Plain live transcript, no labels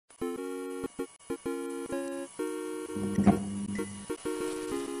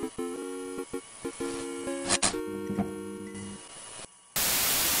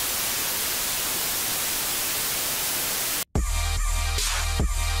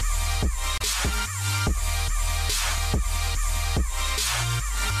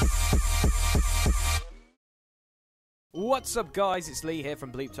What's up guys, it's Lee here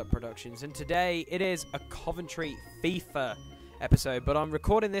from Bleeped Up Productions, and today it is a Coventry FIFA episode, but I'm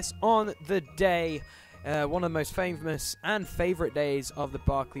recording this on the day, one of the most famous and favourite days of the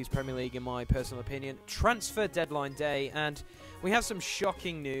Barclays Premier League in my personal opinion, transfer deadline day, and we have some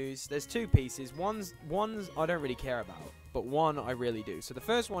shocking news. There's two pieces, one's I don't really care about, but one I really do. So the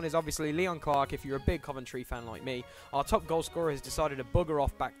first one is obviously Leon Clark. If you're a big Coventry fan like me, our top goal scorer has decided to bugger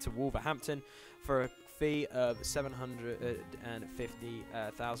off back to Wolverhampton for a fee of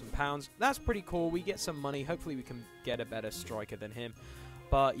 £750,000. That's pretty cool. We get some money. Hopefully we can get a better striker than him.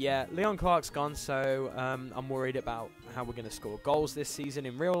 But yeah, Leon Clark's gone, so I'm worried about how we're going to score goals this season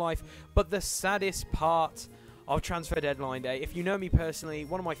in real life. But the saddest part of transfer deadline day, if you know me personally,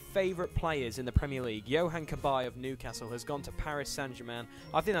 one of my favourite players in the Premier League, Yohan Cabaye of Newcastle, has gone to Paris Saint-Germain.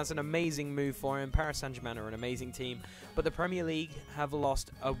 I think that's an amazing move for him. Paris Saint-Germain are an amazing team, but the Premier League have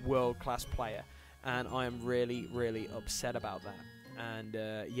lost a world-class player, and I am really, really upset about that. And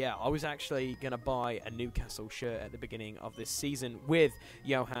yeah, I was actually going to buy a Newcastle shirt at the beginning of this season with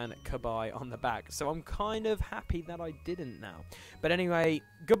Yohan Cabaye on the back, so I'm kind of happy that I didn't now. But anyway,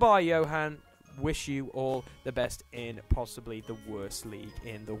 goodbye Yohan. Wish you all the best in possibly the worst league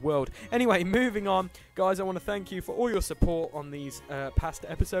in the world. Anyway, moving on, guys, I want to thank you for all your support on these past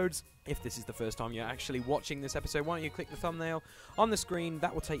episodes. If this is the first time you're actually watching this episode, why don't you click the thumbnail on the screen?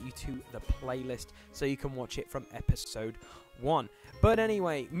 That will take you to the playlist so you can watch it from episode 1. But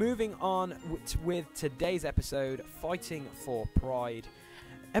anyway, moving on with today's episode, Fighting for Pride.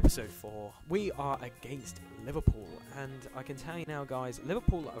 Episode 4, we are against Liverpool, and I can tell you now guys,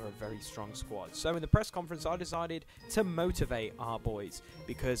 Liverpool are a very strong squad. So in the press conference I decided to motivate our boys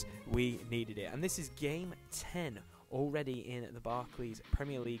because we needed it. And this is game 10 already in the Barclays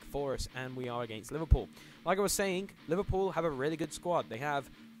Premier League for us, and we are against Liverpool. Like I was saying, Liverpool have a really good squad. They have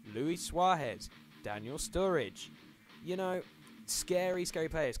Luis Suarez, Daniel Sturridge, you know, scary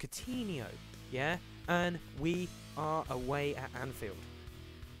players, Coutinho, yeah, and we are away at Anfield.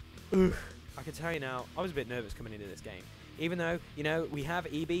 Ugh, I can tell you now, I was a bit nervous coming into this game. Even though, you know, we have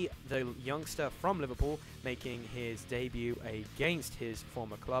EB, the youngster from Liverpool, making his debut against his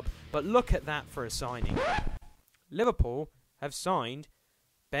former club. But look at that for a signing. Liverpool have signed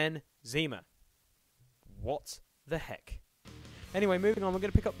Benzema. What the heck? Anyway, moving on, we're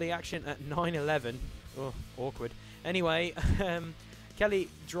going to pick up the action at 9:11. Oh, awkward. Anyway, Kelly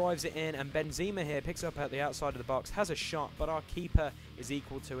drives it in, and Benzema here picks up at the outside of the box, has a shot, but our keeper is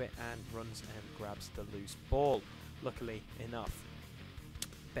equal to it and runs and grabs the loose ball. Luckily enough,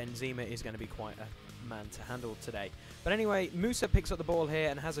 Benzema is going to be quite a man to handle today. But anyway, Musa picks up the ball here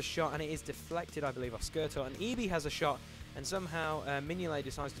and has a shot, and it is deflected, I believe, off Skirtle, and Eby has a shot, and somehow Mignolet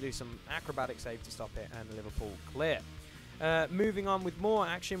decides to do some acrobatic save to stop it, and Liverpool clear. Moving on with more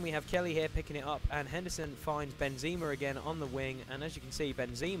action, we have Kelly here picking it up, and Henderson finds Benzema again on the wing, and as you can see,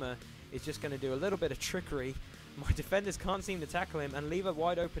 Benzema is just going to do a little bit of trickery. My defenders can't seem to tackle him and leave a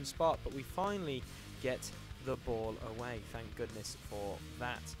wide open spot, but we finally get the ball away. Thank goodness for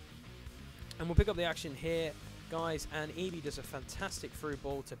that. And we'll pick up the action here, guys, and Eby does a fantastic through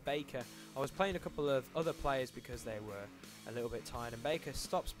ball to Baker. I was playing a couple of other players because they were a little bit tired, and Baker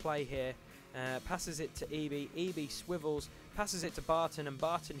stops play here. Passes it to Eby, Eby swivels, passes it to Barton, and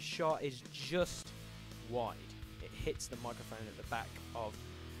Barton's shot is just wide. It hits the microphone at the back of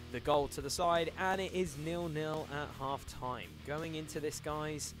the goal to the side, and it is 0-0 at half time. Going into this,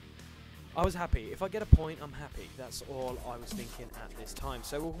 guys, I was happy. If I get a point, I'm happy. That's all I was thinking at this time.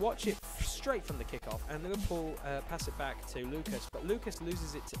 So we'll watch it straight from the kickoff, and Liverpool pass it back to Lucas, but Lucas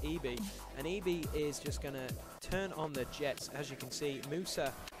loses it to Eby, and Eby is just going to turn on the jets. As you can see,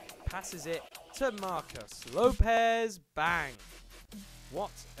 Musa passes it to Marcus Lopez. Bang!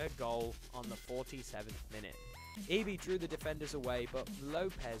 What a goal on the 47th minute. Eby drew the defenders away, but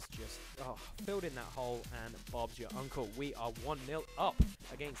Lopez just filled in that hole, and Bob's your uncle. We are 1-0 up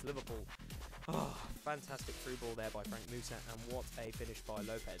against Liverpool. Oh, fantastic through ball there by Frank Musa, and what a finish by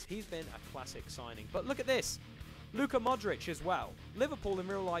Lopez. He's been a classic signing. But look at this. Luka Modric as well. Liverpool in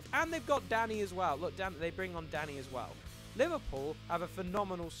real life, and they've got Danny as well. Look, they bring on Danny as well. Liverpool have a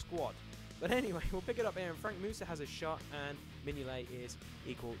phenomenal squad. But anyway, we'll pick it up here, and Frank Musa has a shot, and Mignolet is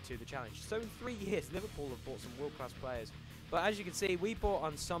equal to the challenge. So in 3 years, Liverpool have bought some world-class players. But as you can see, we bought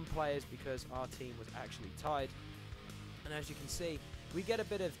on some players because our team was actually tied. And as you can see, we get a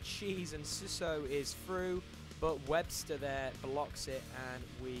bit of cheese, and Sisso is through. but Webster there blocks it, and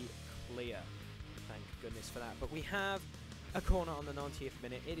we clear. Thank goodness for that. But we have a corner on the 90th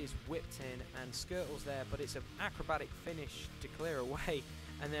minute. It is whipped in, and Skirtle's there, but it's an acrobatic finish to clear away.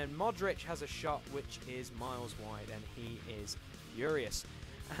 And then Modric has a shot which is miles wide, and he is furious.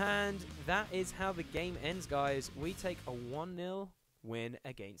 And that is how the game ends, guys. We take a 1-0 win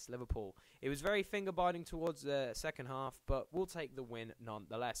against Liverpool. It was very finger-biting towards the second half, but we'll take the win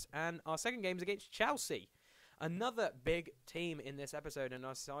nonetheless. And our second game is against Chelsea. Another big team in this episode, and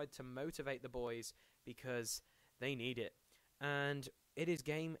I decided to motivate the boys because they need it. And it is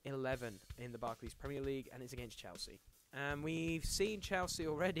game 11 in the Barclays Premier League, and it's against Chelsea. And we've seen Chelsea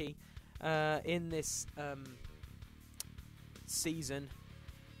already in this season,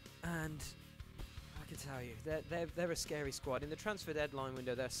 and I can tell you, they're a scary squad. In the transfer deadline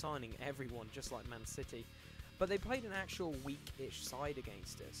window, they're signing everyone, just like Man City. But they played an actual weak-ish side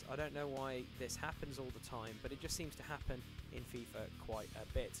against us. I don't know why this happens all the time, but it just seems to happen in FIFA quite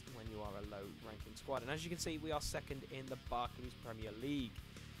a bit when you are a low-ranking squad. And as you can see, we are second in the Barclays Premier League,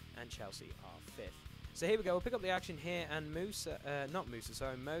 and Chelsea are fifth. So here we go, we'll pick up the action here, and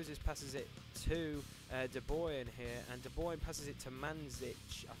Moses passes it to De Bruyne here, and De Bruyne passes it to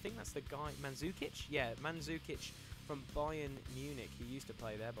Mandzukic. I think that's the guy, Mandzukic? Yeah, Mandzukic from Bayern Munich. He used to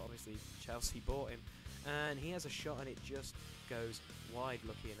play there, but obviously Chelsea bought him. And he has a shot, and it just goes wide,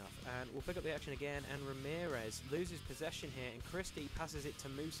 lucky enough. And we'll pick up the action again, and Ramirez loses possession here, and Christie passes it to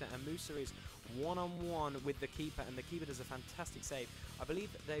Musa, and Musa is one-on-one with the keeper, and the keeper does a fantastic save. I believe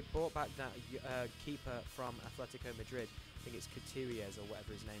they brought back that keeper from Atletico Madrid. I think it's Gutierrez or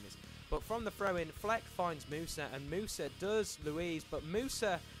whatever his name is. But from the throw-in, Fleck finds Musa, and Musa does Luiz, but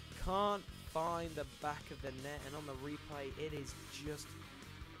Musa can't find the back of the net, and on the replay, it is just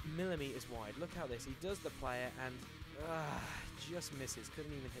millimeters wide. Look at this. He does the player and just misses.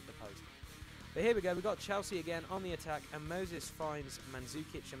 Couldn't even hit the post. But here we go. We've got Chelsea again on the attack, and Moses finds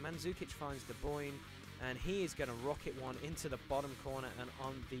Mandzukic, and Mandzukic finds De Bruyne, and he is going to rocket one into the bottom corner. And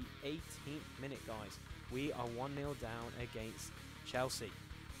on the 18th minute, guys, we are 1-0 down against Chelsea.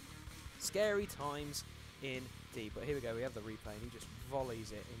 Scary times indeed. But here we go. We have the replay, and he just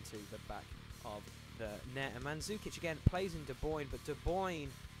volleys it into the back of the net. And Mandzukic again plays in De Bruyne, but De Bruyne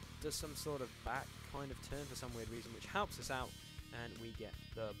does some sort of back kind of turn for some weird reason, which helps us out, and we get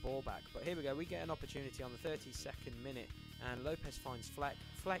the ball back. But here we go, we get an opportunity on the 32nd minute, and Lopez finds Fleck,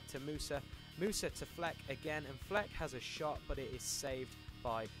 Fleck to Musa, Musa to Fleck again, and Fleck has a shot, but it is saved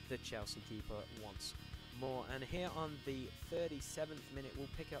by the Chelsea keeper once more. And here on the 37th minute, we'll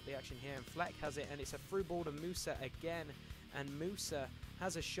pick up the action here, and Fleck has it, and it's a through ball to Musa again, and Musa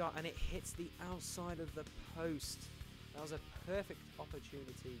has a shot, and it hits the outside of the post. That was a perfect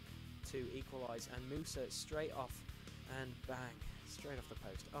opportunity to equalise, and Musa straight off, and bang, straight off the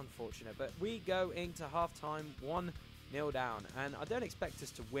post. Unfortunate, but we go into half-time 1-0 down, and I don't expect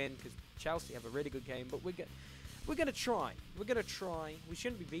us to win because Chelsea have a really good game, but we're going to try. We're going to try. We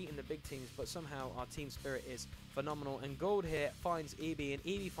shouldn't be beating the big teams, but somehow our team spirit is phenomenal. And Gold here finds Ebi, and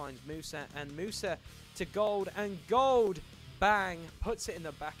Ebi finds Musa, and Musa to Gold, and Gold, bang, puts it in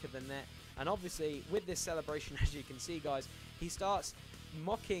the back of the net. And obviously, with this celebration, as you can see, guys, he starts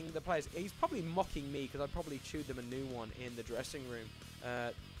mocking the players. He's probably mocking me because I probably chewed them a new one in the dressing room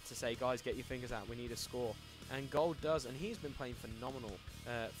to say, guys, get your fingers out. We need a score. And Gold does, and he's been playing phenomenal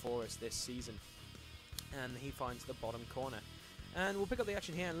for us this season. And he finds the bottom corner. And we'll pick up the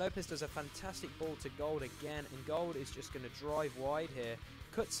action here, and Lopez does a fantastic ball to Gold again, and Gold is just going to drive wide here,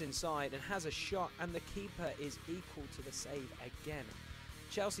 cuts inside, and has a shot, and the keeper is equal to the save again.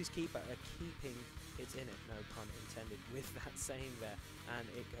 Chelsea's keeper are keeping it in it, no pun intended, with that saying there, and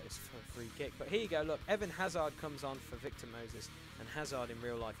it goes for a free kick. But here you go, look, Eden Hazard comes on for Victor Moses, and Hazard in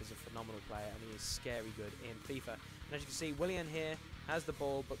real life is a phenomenal player, and he is scary good in FIFA. And as you can see, Willian here has the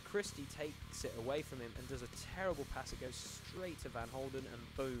ball, but Christie takes it away from him and does a terrible pass. It goes straight to Van Holden,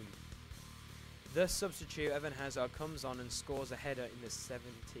 and boom. The substitute, Eden Hazard, comes on and scores a header in the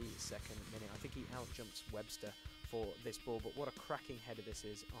 72nd minute. I think he outjumps Webster for this ball, but what a cracking header this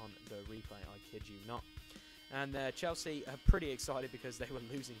is on the replay, I kid you not. And Chelsea are pretty excited because they were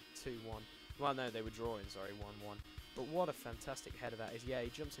losing 2-1. Well, no, they were drawing, sorry, 1-1. But what a fantastic header that is. Yeah, he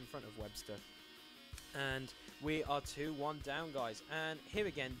jumps in front of Webster. And we are 2-1 down, guys. And here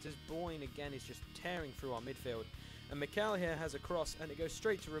again, De Bruyne again is just tearing through our midfield. And Mikel here has a cross, and it goes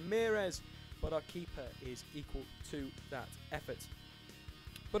straight to Ramirez. But our keeper is equal to that effort.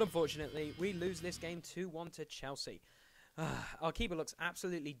 But unfortunately, we lose this game 2-1 to Chelsea. Our keeper looks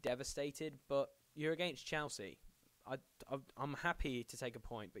absolutely devastated, but you're against Chelsea. I'm happy to take a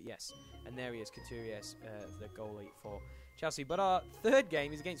point, but yes. And there he is, Couturier, the goalie for Chelsea. But our third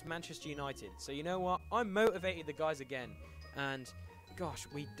game is against Manchester United. So you know what? I motivated the guys again. And gosh,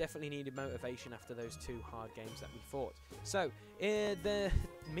 we definitely needed motivation after those 2 hard games that we fought. So the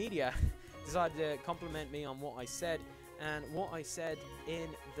media decided to compliment me on what I said. And what I said in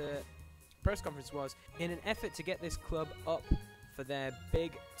the press conference was, in an effort to get this club up for their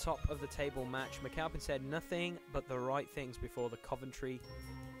big top-of-the-table match, McAlpin said nothing but the right things before the Coventry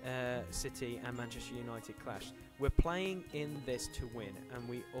City and Manchester United clash. We're playing in this to win, and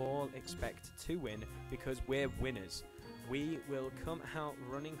we all expect to win because we're winners. We will come out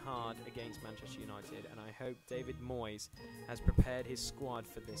running hard against Manchester United, and I hope David Moyes has prepared his squad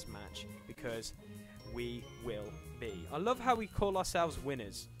for this match, because we will be. I love how we call ourselves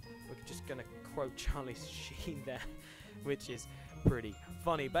winners. We're just going to quote Charlie Sheen there, which is pretty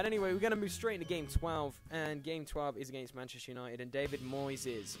funny. But anyway, we're going to move straight into Game 12, and Game 12 is against Manchester United, and David Moyes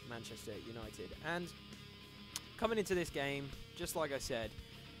is Manchester United. And coming into this game, just like I said,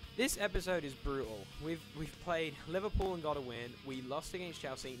 this episode is brutal. We've played Liverpool and got a win. We lost against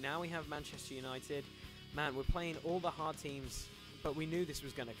Chelsea. Now we have Manchester United. Man, we're playing all the hard teams, but we knew this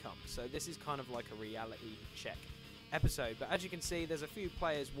was going to come. So this is kind of like a reality check episode. But as you can see, there's a few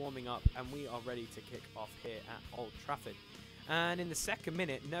players warming up, and we are ready to kick off here at Old Trafford. And in the second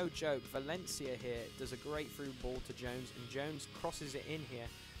minute, no joke, Valencia here does a great through ball to Jones, and Jones crosses it in here.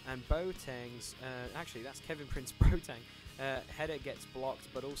 And Boateng's, actually that's Kevin Prince Boateng, header gets blocked,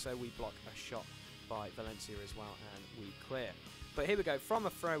 but also we block a shot by Valencia as well, and we clear. But here we go, from a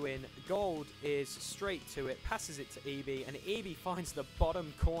throw-in, Gold is straight to it, passes it to EB, and EB finds the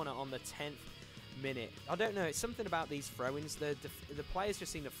bottom corner on the 10th minute. I don't know, it's something about these throw-ins, the players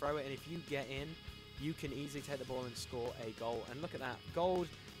just seem to throw it, and if you get in, you can easily take the ball and score a goal. And look at that, Gold,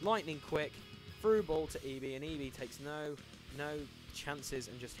 lightning quick, through ball to EB, and EB takes no chances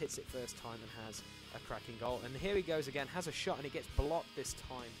and just hits it first time and has a cracking goal. And here he goes again, has a shot, and it gets blocked this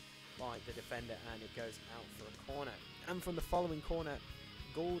time by the defender, and it goes out for a corner. And from the following corner,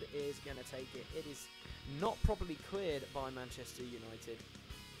 Gould is going to take it. It is not properly cleared by Manchester United,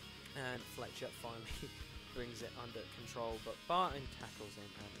 and Fletcher finally brings it under control, but Barton tackles him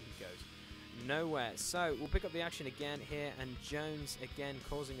and he goes nowhere. So we'll pick up the action again here, and Jones again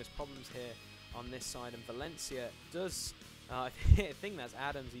causing us problems here on this side, and Valencia does I think that's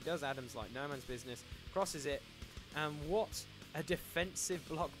Adams. He does Adams like no man's business, crosses it, and what a defensive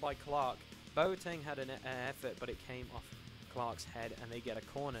block by Clark. Boateng had an effort, but it came off Clark's head, and they get a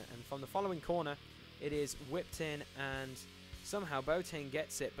corner. And from the following corner, it is whipped in, and somehow Boateng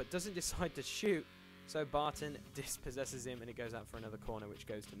gets it, but doesn't decide to shoot, so Barton dispossesses him, and it goes out for another corner, which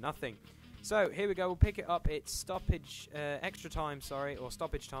goes to nothing. So here we go, we'll pick it up. It's stoppage time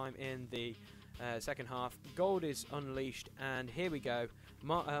in the second half. Gold is unleashed, and here we go.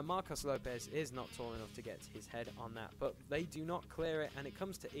 Marcos Lopez is not tall enough to get his head on that, but they do not clear it, and it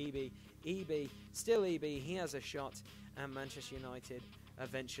comes to EB. EB, still EB, he has a shot, and Manchester United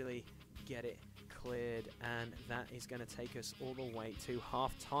eventually get it cleared, and that is going to take us all the way to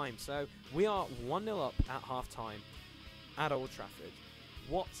half-time. So we are 1-0 up at half-time at Old Trafford.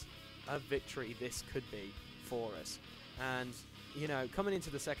 What a victory this could be for us. And you know, coming into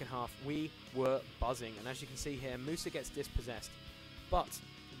the second half, we were buzzing. And as you can see here, Musa gets dispossessed. But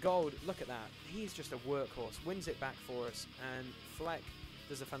Gold, look at that. He's just a workhorse. Wins it back for us. And Fleck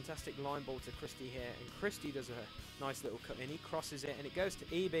does a fantastic line ball to Christie here. And Christie does a nice little cut in. He crosses it, and it goes to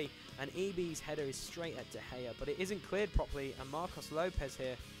EB. And EB's header is straight at De Gea. But it isn't cleared properly. And Marcos Lopez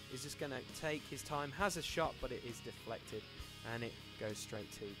here is just going to take his time. Has a shot, but it is deflected. And it goes straight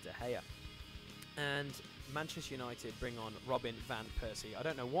to De Gea. And Manchester United bring on Robin van Persie. I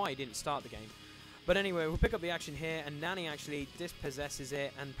don't know why he didn't start the game. But anyway, we'll pick up the action here, and Nani actually dispossesses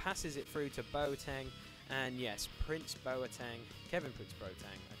it and passes it through to Boateng. And yes, Prince Boateng, Kevin Prince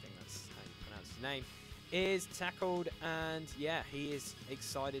Boateng, I think that's how you pronounce his name, is tackled, and yeah, he is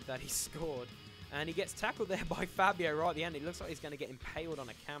excited that he scored. And he gets tackled there by Fabio right at the end. It looks like he's going to get impaled on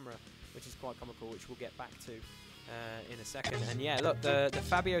a camera, which is quite comical, which we'll get back to in a second. And yeah, look, the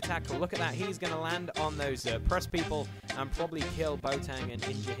Fabio tackle, look at that. He's going to land on those press people and probably kill Boateng and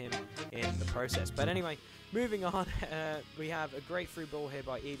injure him in the process. But anyway, moving on, we have a great through ball here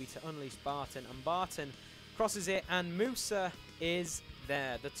by Evie to unleash Barton, and Barton crosses it, and Musa is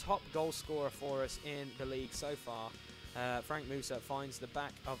there, the top goal scorer for us in the league so far. Frank Musa finds the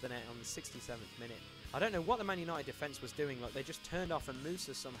back of the net on the 67th minute. I don't know what the Man United defence was doing. Like, they just turned off, and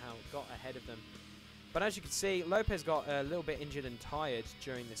Musa somehow got ahead of them. But as you can see, Lopez got a little bit injured and tired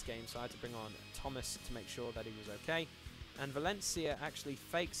during this game, so I had to bring on Thomas to make sure that he was okay. And Valencia actually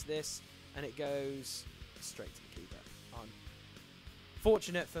fakes this, and it goes straight to the keeper.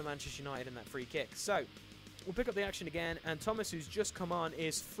 Fortunate for Manchester United in that free kick. So, we'll pick up the action again, and Thomas, who's just come on,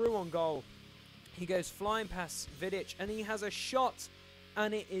 is through on goal. He goes flying past Vidic, and he has a shot,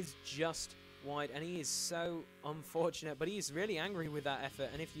 and it is just wide, and he is so unfortunate, but he's really angry with that effort.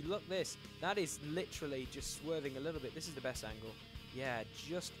 And if you look this, that is literally just swerving a little bit. This is the best angle. Yeah,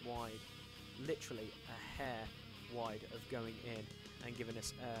 just wide, literally a hair wide of going in and giving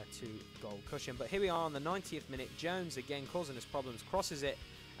us a 2-goal cushion. But here we are on the 90th minute. Jones again causing us problems, crosses it,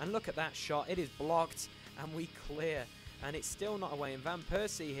 and look at that shot. It is blocked, and we clear, and it's still not away. And Van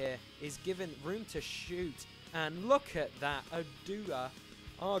Persie here is given room to shoot, and look at that. Odua,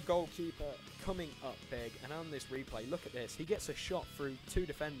 our goalkeeper, coming up big. And on this replay, look at this. He gets a shot through 2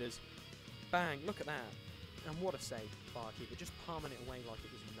 defenders. Bang, look at that. And what a save by our keeper, just palming it away like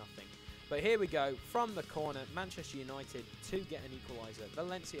it was nothing. But here we go, from the corner, Manchester United to get an equaliser.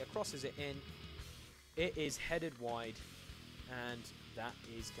 Valencia crosses it in. It is headed wide, and that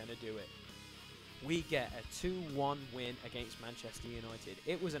is going to do it. We get a 2-1 win against Manchester United.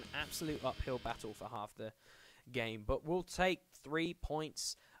 It was an absolute uphill battle for half the game, but we'll take 3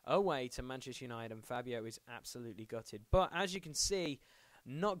 points away to Manchester United, and Fabio is absolutely gutted. But as you can see,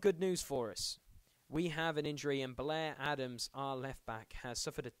 not good news for us. We have an injury, and Blair Adams, our left back, has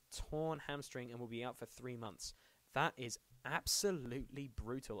suffered a torn hamstring and will be out for 3 months. That is absolutely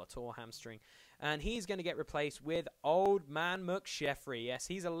brutal, a torn hamstring. And he's going to get replaced with old man McSheffrey. Yes,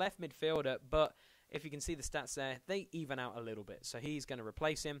 he's a left midfielder, but if you can see the stats there, they even out a little bit. So he's going to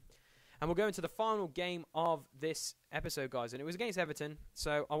replace him. And we'll go into the final game of this episode, guys. And it was against Everton,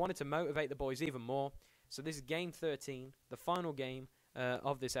 so I wanted to motivate the boys even more. So this is game 13, the final game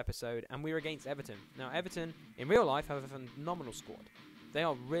of this episode, and we're against Everton. Now, Everton, in real life, have a phenomenal squad. They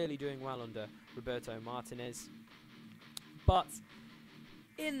are really doing well under Roberto Martinez. But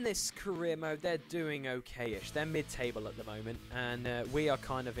in this career mode, they're doing okay-ish. They're mid-table at the moment, and we are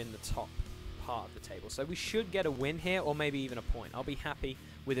kind of in the top part of the table. So we should get a win here, or maybe even a point. I'll be happy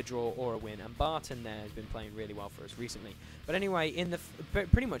with a draw or a win. And Barton there has been playing really well for us recently. But anyway, in the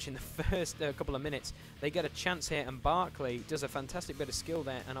pretty much in the first couple of minutes, they get a chance here, and Barkley does a fantastic bit of skill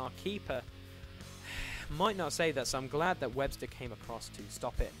there, and our keeper might not say that, so I'm glad that Webster came across to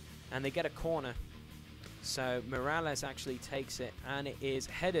stop it. And they get a corner. So Morales actually takes it, and it is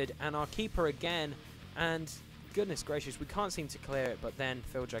headed, and our keeper again, and goodness gracious, we can't seem to clear it, but then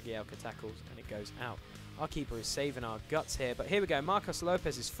Phil Jagielka tackles, and it goes out. Our keeper is saving our guts here, but here we go. Marcos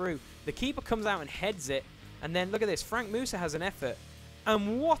Lopez is through. The keeper comes out and heads it, and then look at this. Frank Musa has an effort,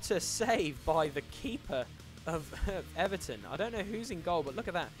 and what a save by the keeper of Everton. I don't know who's in goal, but look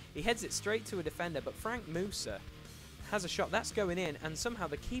at that. He heads it straight to a defender, but Frank Musa has a shot. That's going in, and somehow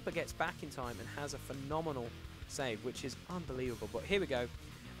the keeper gets back in time and has a phenomenal save, which is unbelievable. But here we go.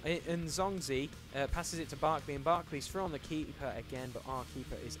 Nzongzi passes it to Barkley, and Barkley's through on the keeper again, but our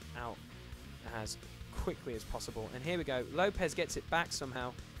keeper is out as quickly as possible. And here we go. Lopez gets it back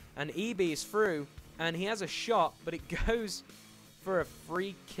somehow, and EB is through, and he has a shot, but it goes for a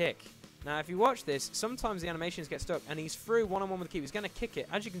free kick. Now, if you watch this, sometimes the animations get stuck, and he's through one-on-one with the keeper. He's going to kick it.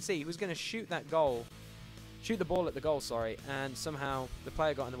 As you can see, he was going to shoot the ball at the goal, sorry, and somehow the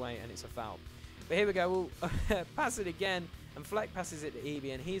player got in the way, and it's a foul. But here we go. We'll pass it again, and Fleck passes it to EB,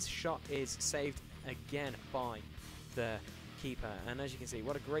 and his shot is saved again by the keeper. And as you can see,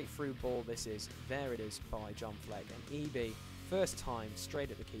 what a great through ball this is. There it is by John Fleck, and EB, first time, straight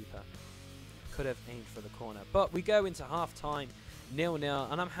at the keeper. Could have aimed for the corner. But we go into half-time,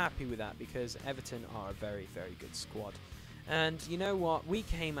 0-0, and I'm happy with that because Everton are a very, very good squad. And you know what? We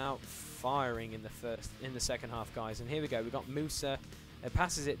came out firing in the second half, guys. And here we go. We got Musa.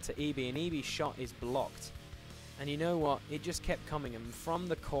 Passes it to EB, and EB's shot is blocked. And you know what? It just kept coming, and from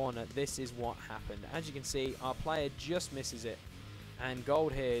the corner, this is what happened. As you can see, our player just misses it, and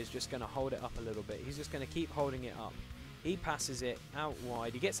Gold here is just going to hold it up a little bit. He's just going to keep holding it up. He passes it out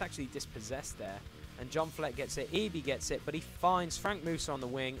wide. He gets actually dispossessed there, and John Fleck gets it. EB gets it, but he finds Frank Musa on the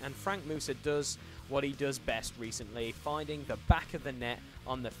wing, and Frank Musa does what he does best recently, finding the back of the net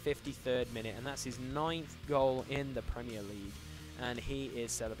on the 53rd minute, and that's his 9th goal in the Premier League, and he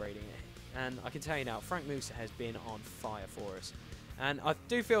is celebrating it. And I can tell you now, Frank Musa has been on fire for us. And I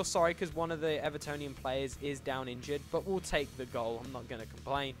do feel sorry because one of the Evertonian players is down injured, but we'll take the goal. I'm not going to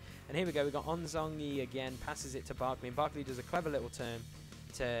complain. And here we go. We've got Onzongi again, passes it to Barkley. And Barkley does a clever little turn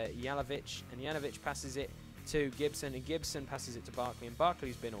to Janovic. And Janovic passes it to Gibson. And Gibson passes it to Barkley. And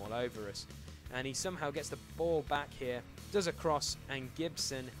Barkley's been all over us. And he somehow gets the ball back here, does a cross, and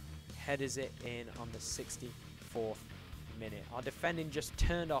Gibson headers it in on the 64th minute. Our defending just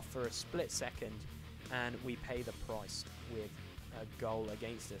turned off for a split second, and we pay the price with a goal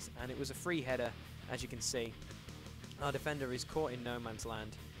against us. And it was a free header, as you can see. Our defender is caught in no man's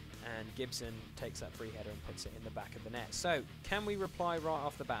land, and Gibson takes that free header and puts it in the back of the net. So, can we reply right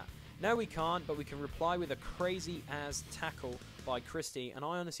off the bat? No, we can't, but we can reply with a crazy-as tackle by Christie, and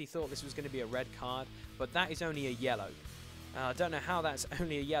I honestly thought this was going to be a red card, but that is only a yellow. I don't know how that's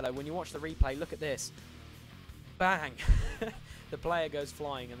only a yellow. When you watch the replay, look at this. Bang! The player goes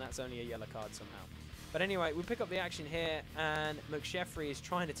flying, and that's only a yellow card somehow. But anyway, we pick up the action here, and McSheffrey is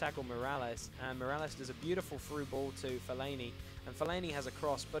trying to tackle Morales, and Morales does a beautiful through ball to Fellaini, and Fellaini has a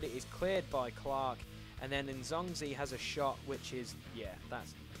cross, but it is cleared by Clark, and then Nzongzi has a shot, which is, yeah,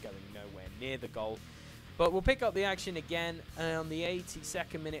 that's going nowhere near the goal. But we'll pick up the action again on the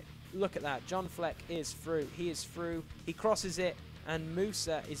 82nd minute. Look at that. John Fleck is through. He is through. He crosses it, and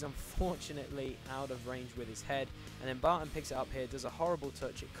Musa is unfortunately out of range with his head. And then Barton picks it up here, does a horrible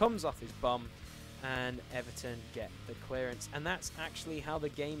touch. It comes off his bum, and Everton get the clearance. And that's actually how the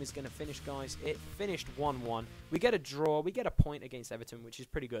game is going to finish, guys. It finished 1-1. We get a draw. We get a point against Everton, which is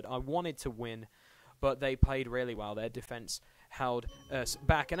pretty good. I wanted to win, but they played really well. Their defence held us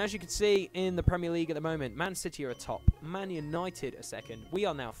back. And as you can see in the Premier League at the moment, Man City are atop, Man United are second, we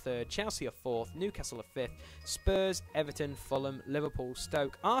are now third, Chelsea are fourth, Newcastle are fifth, Spurs, Everton, Fulham, Liverpool,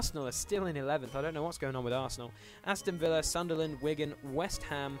 Stoke, Arsenal are still in 11th. I don't know what's going on with Arsenal. Aston Villa, Sunderland, Wigan, West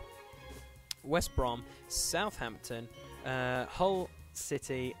Ham, West Brom, Southampton, Hull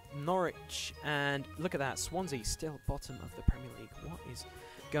City, Norwich, and look at that, Swansea still bottom of the Premier League. What is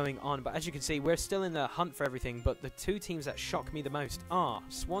going on? But as you can see, we're still in the hunt for everything, but the two teams that shock me the most are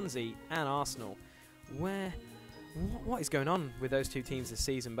Swansea and Arsenal. What is going on with those two teams this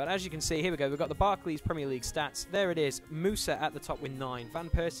season? But as you can see, here we go, we've got the Barclays Premier League stats. There it is. Musa at the top with 9, Van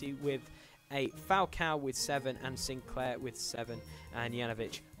Persie with 8, Falcao with 7, and Sinclair with 7, and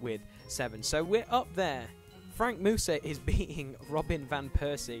Janovic with 7. So we're up there. Frank Musa is beating Robin Van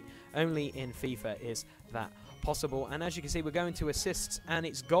Persie. Only in FIFA is that possible. And as you can see, we're going to assists, and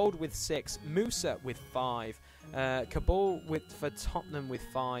it's Gold with 6, Musa with 5, Kabul for Tottenham with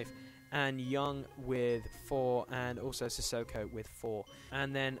 5, and Young with 4, and also Sissoko with 4.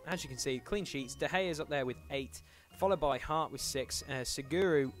 And then, as you can see, clean sheets, De Gea is up there with 8, followed by Hart with 6,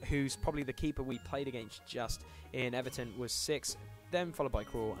 Seguru, who's probably the keeper we played against just in Everton, was 6, then followed by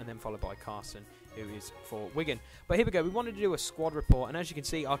Krul, and then followed by Carson, who is for Wigan. But here we go, we wanted to do a squad report, and as you can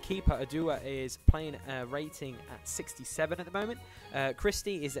see, our keeper Adua is playing a rating at 67 at the moment.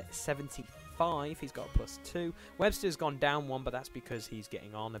 Christie is at 75, he's got a +2. Webster's gone down 1, but that's because he's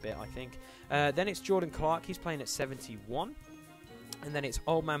getting on a bit, I think. Then it's Jordan Clark, he's playing at 71. And then it's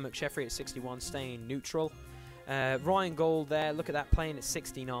Old Man McSheffrey at 61, staying neutral. Ryan Gold there, look at that, playing at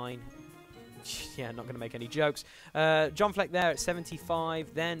 69. Yeah, not going to make any jokes. John Fleck there at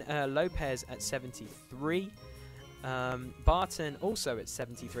 75. Then Lopez at 73. Barton also at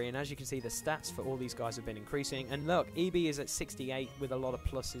 73. And as you can see, the stats for all these guys have been increasing. And look, EB is at 68 with a lot of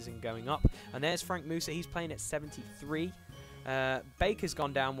pluses and going up. And there's Frank Musa. He's playing at 73. Baker's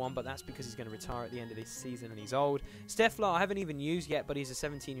gone down 1, but that's because he's going to retire at the end of this season and he's old. Steffler I haven't even used yet, but he's a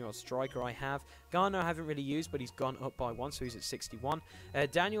 17-year-old striker I have. Garner I haven't really used, but he's gone up by 1, so he's at 61.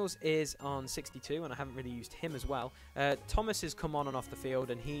 Daniels is on 62, and I haven't really used him as well. Thomas has come on and off the field,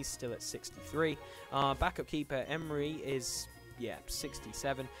 and he's still at 63. Backup keeper Emery is... yeah,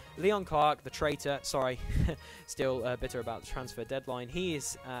 67. Leon Clark, the traitor, sorry, still bitter about the transfer deadline. He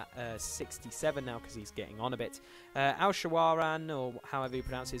is at 67 now because he's getting on a bit. Al Shawaran, or however you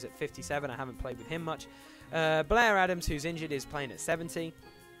pronounce it, is at 57. I haven't played with him much. Blair Adams, who's injured, is playing at 70.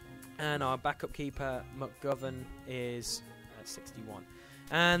 And our backup keeper, McGovern, is at 61.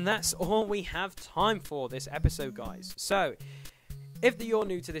 And that's all we have time for this episode, guys. So... if you're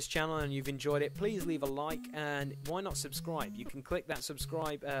new to this channel and you've enjoyed it, please leave a like, and why not subscribe? You can click that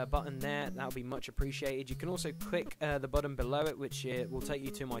subscribe button there, that would be much appreciated. You can also click the button below it, which will take you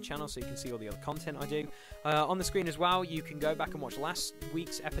to my channel so you can see all the other content I do. On the screen as well, you can go back and watch last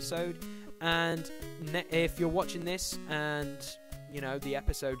week's episode, and if you're watching this and... you know, the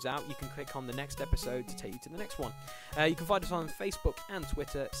episode's out, you can click on the next episode to take you to the next one. You can find us on Facebook and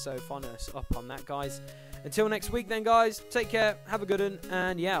Twitter, so find us up on that, guys. Until next week then, guys, take care, have a good one,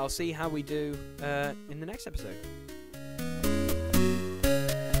 and yeah, I'll see how we do in the next episode.